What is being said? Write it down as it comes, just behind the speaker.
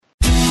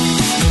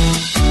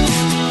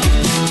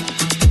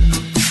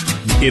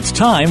It's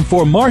time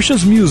for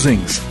Marcia's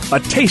Musings, a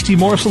tasty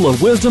morsel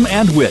of wisdom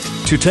and wit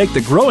to take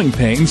the growing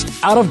pains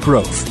out of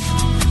growth.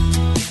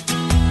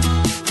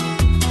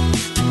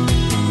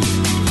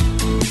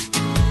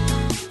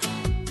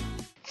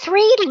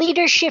 Three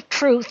leadership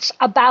truths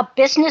about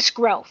business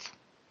growth.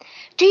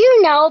 Do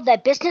you know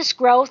that business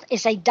growth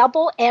is a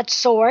double-edged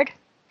sword?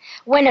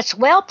 When it's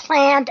well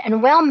planned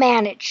and well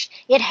managed,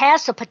 it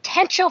has the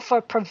potential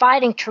for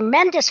providing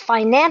tremendous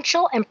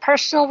financial and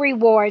personal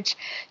rewards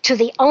to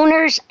the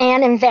owners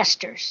and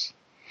investors.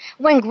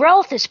 When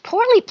growth is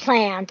poorly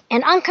planned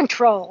and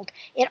uncontrolled,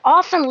 it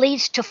often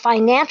leads to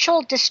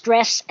financial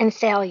distress and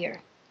failure.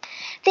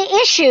 The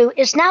issue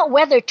is not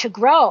whether to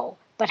grow,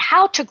 but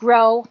how to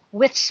grow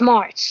with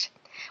smarts.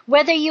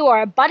 Whether you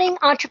are a budding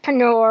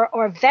entrepreneur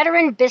or a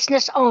veteran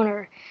business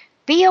owner,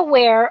 be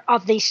aware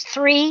of these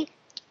three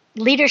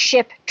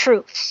leadership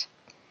truths.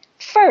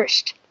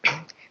 First,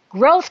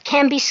 growth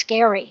can be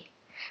scary.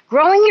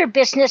 Growing your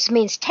business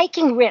means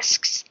taking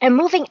risks and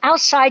moving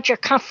outside your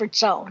comfort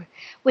zone,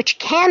 which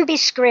can be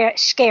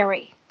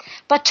scary.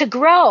 But to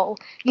grow,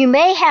 you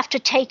may have to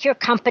take your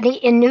company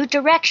in new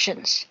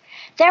directions.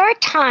 There are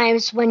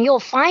times when you'll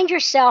find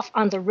yourself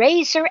on the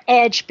razor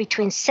edge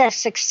between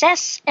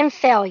success and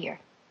failure.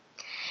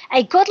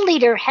 A good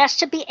leader has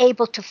to be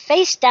able to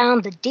face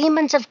down the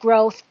demons of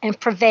growth and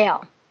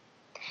prevail.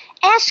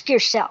 Ask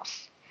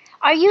yourself,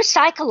 are you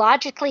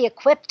psychologically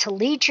equipped to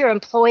lead your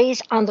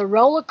employees on the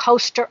roller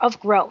coaster of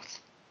growth?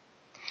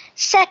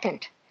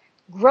 Second,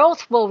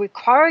 growth will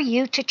require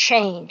you to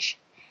change.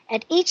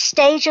 At each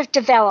stage of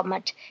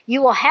development,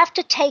 you will have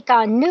to take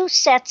on new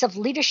sets of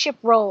leadership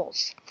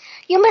roles.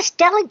 You must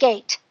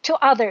delegate to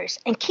others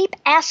and keep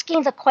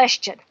asking the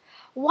question,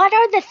 what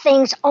are the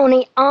things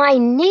only I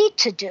need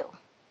to do?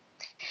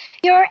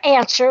 Your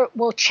answer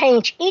will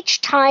change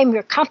each time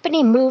your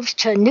company moves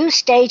to a new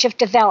stage of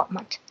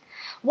development.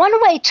 One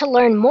way to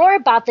learn more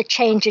about the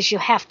changes you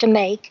have to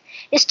make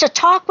is to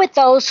talk with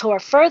those who are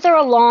further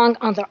along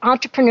on their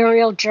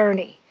entrepreneurial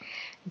journey.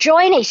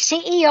 Join a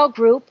CEO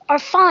group or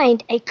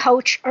find a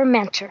coach or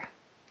mentor.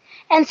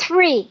 And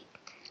 3,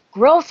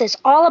 growth is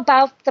all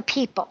about the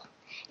people.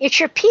 It's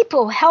your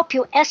people who help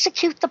you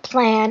execute the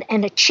plan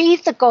and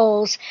achieve the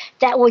goals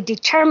that will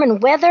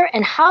determine whether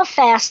and how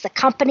fast the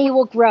company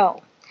will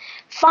grow.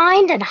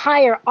 Find and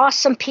hire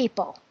awesome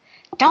people.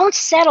 Don't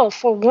settle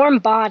for warm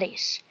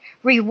bodies.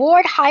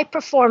 Reward high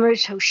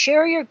performers who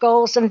share your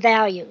goals and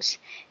values.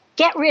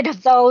 Get rid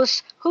of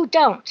those who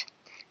don't.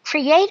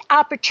 Create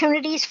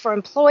opportunities for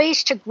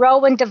employees to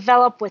grow and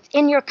develop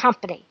within your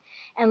company,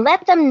 and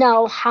let them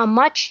know how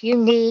much you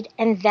need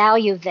and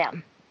value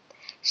them.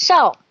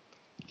 So,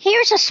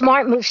 here's a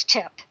Smart Moves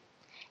tip.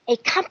 A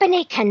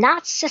company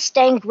cannot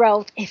sustain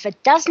growth if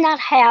it does not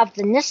have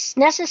the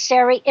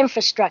necessary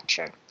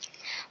infrastructure.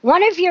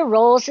 One of your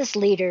roles as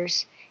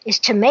leaders is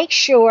to make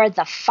sure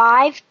the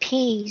 5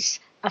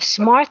 P's of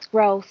smart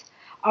growth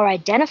are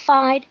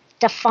identified,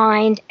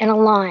 defined, and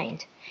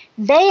aligned.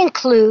 They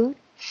include,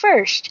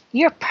 first,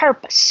 your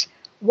purpose,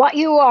 what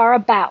you are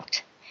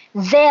about.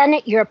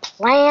 Then, your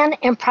plan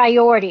and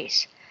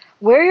priorities,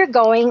 where you're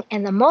going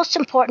and the most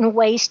important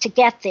ways to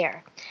get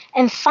there.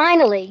 And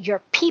finally,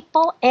 your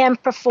people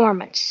and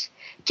performance.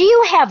 Do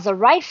you have the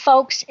right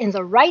folks in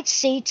the right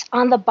seats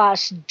on the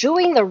bus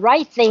doing the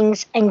right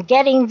things and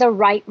getting the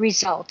right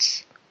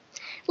results?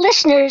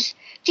 Listeners,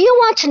 do you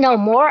want to know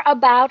more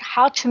about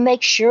how to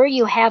make sure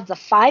you have the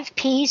 5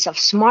 P's of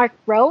smart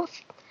growth?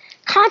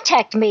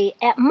 Contact me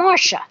at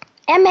Marcia,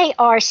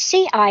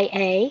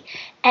 Marcia,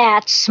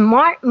 at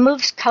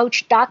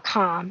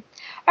smartmovescoach.com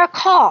or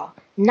call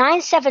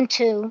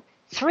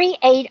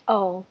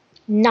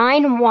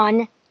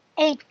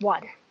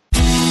 972-380-9181.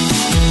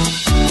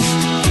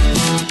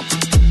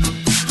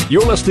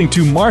 You're listening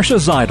to Marcia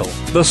Zeidel,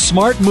 the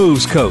Smart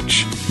Moves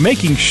Coach,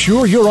 making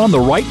sure you're on the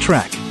right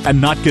track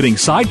and not getting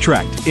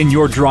sidetracked in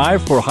your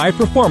drive for high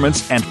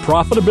performance and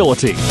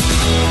profitability.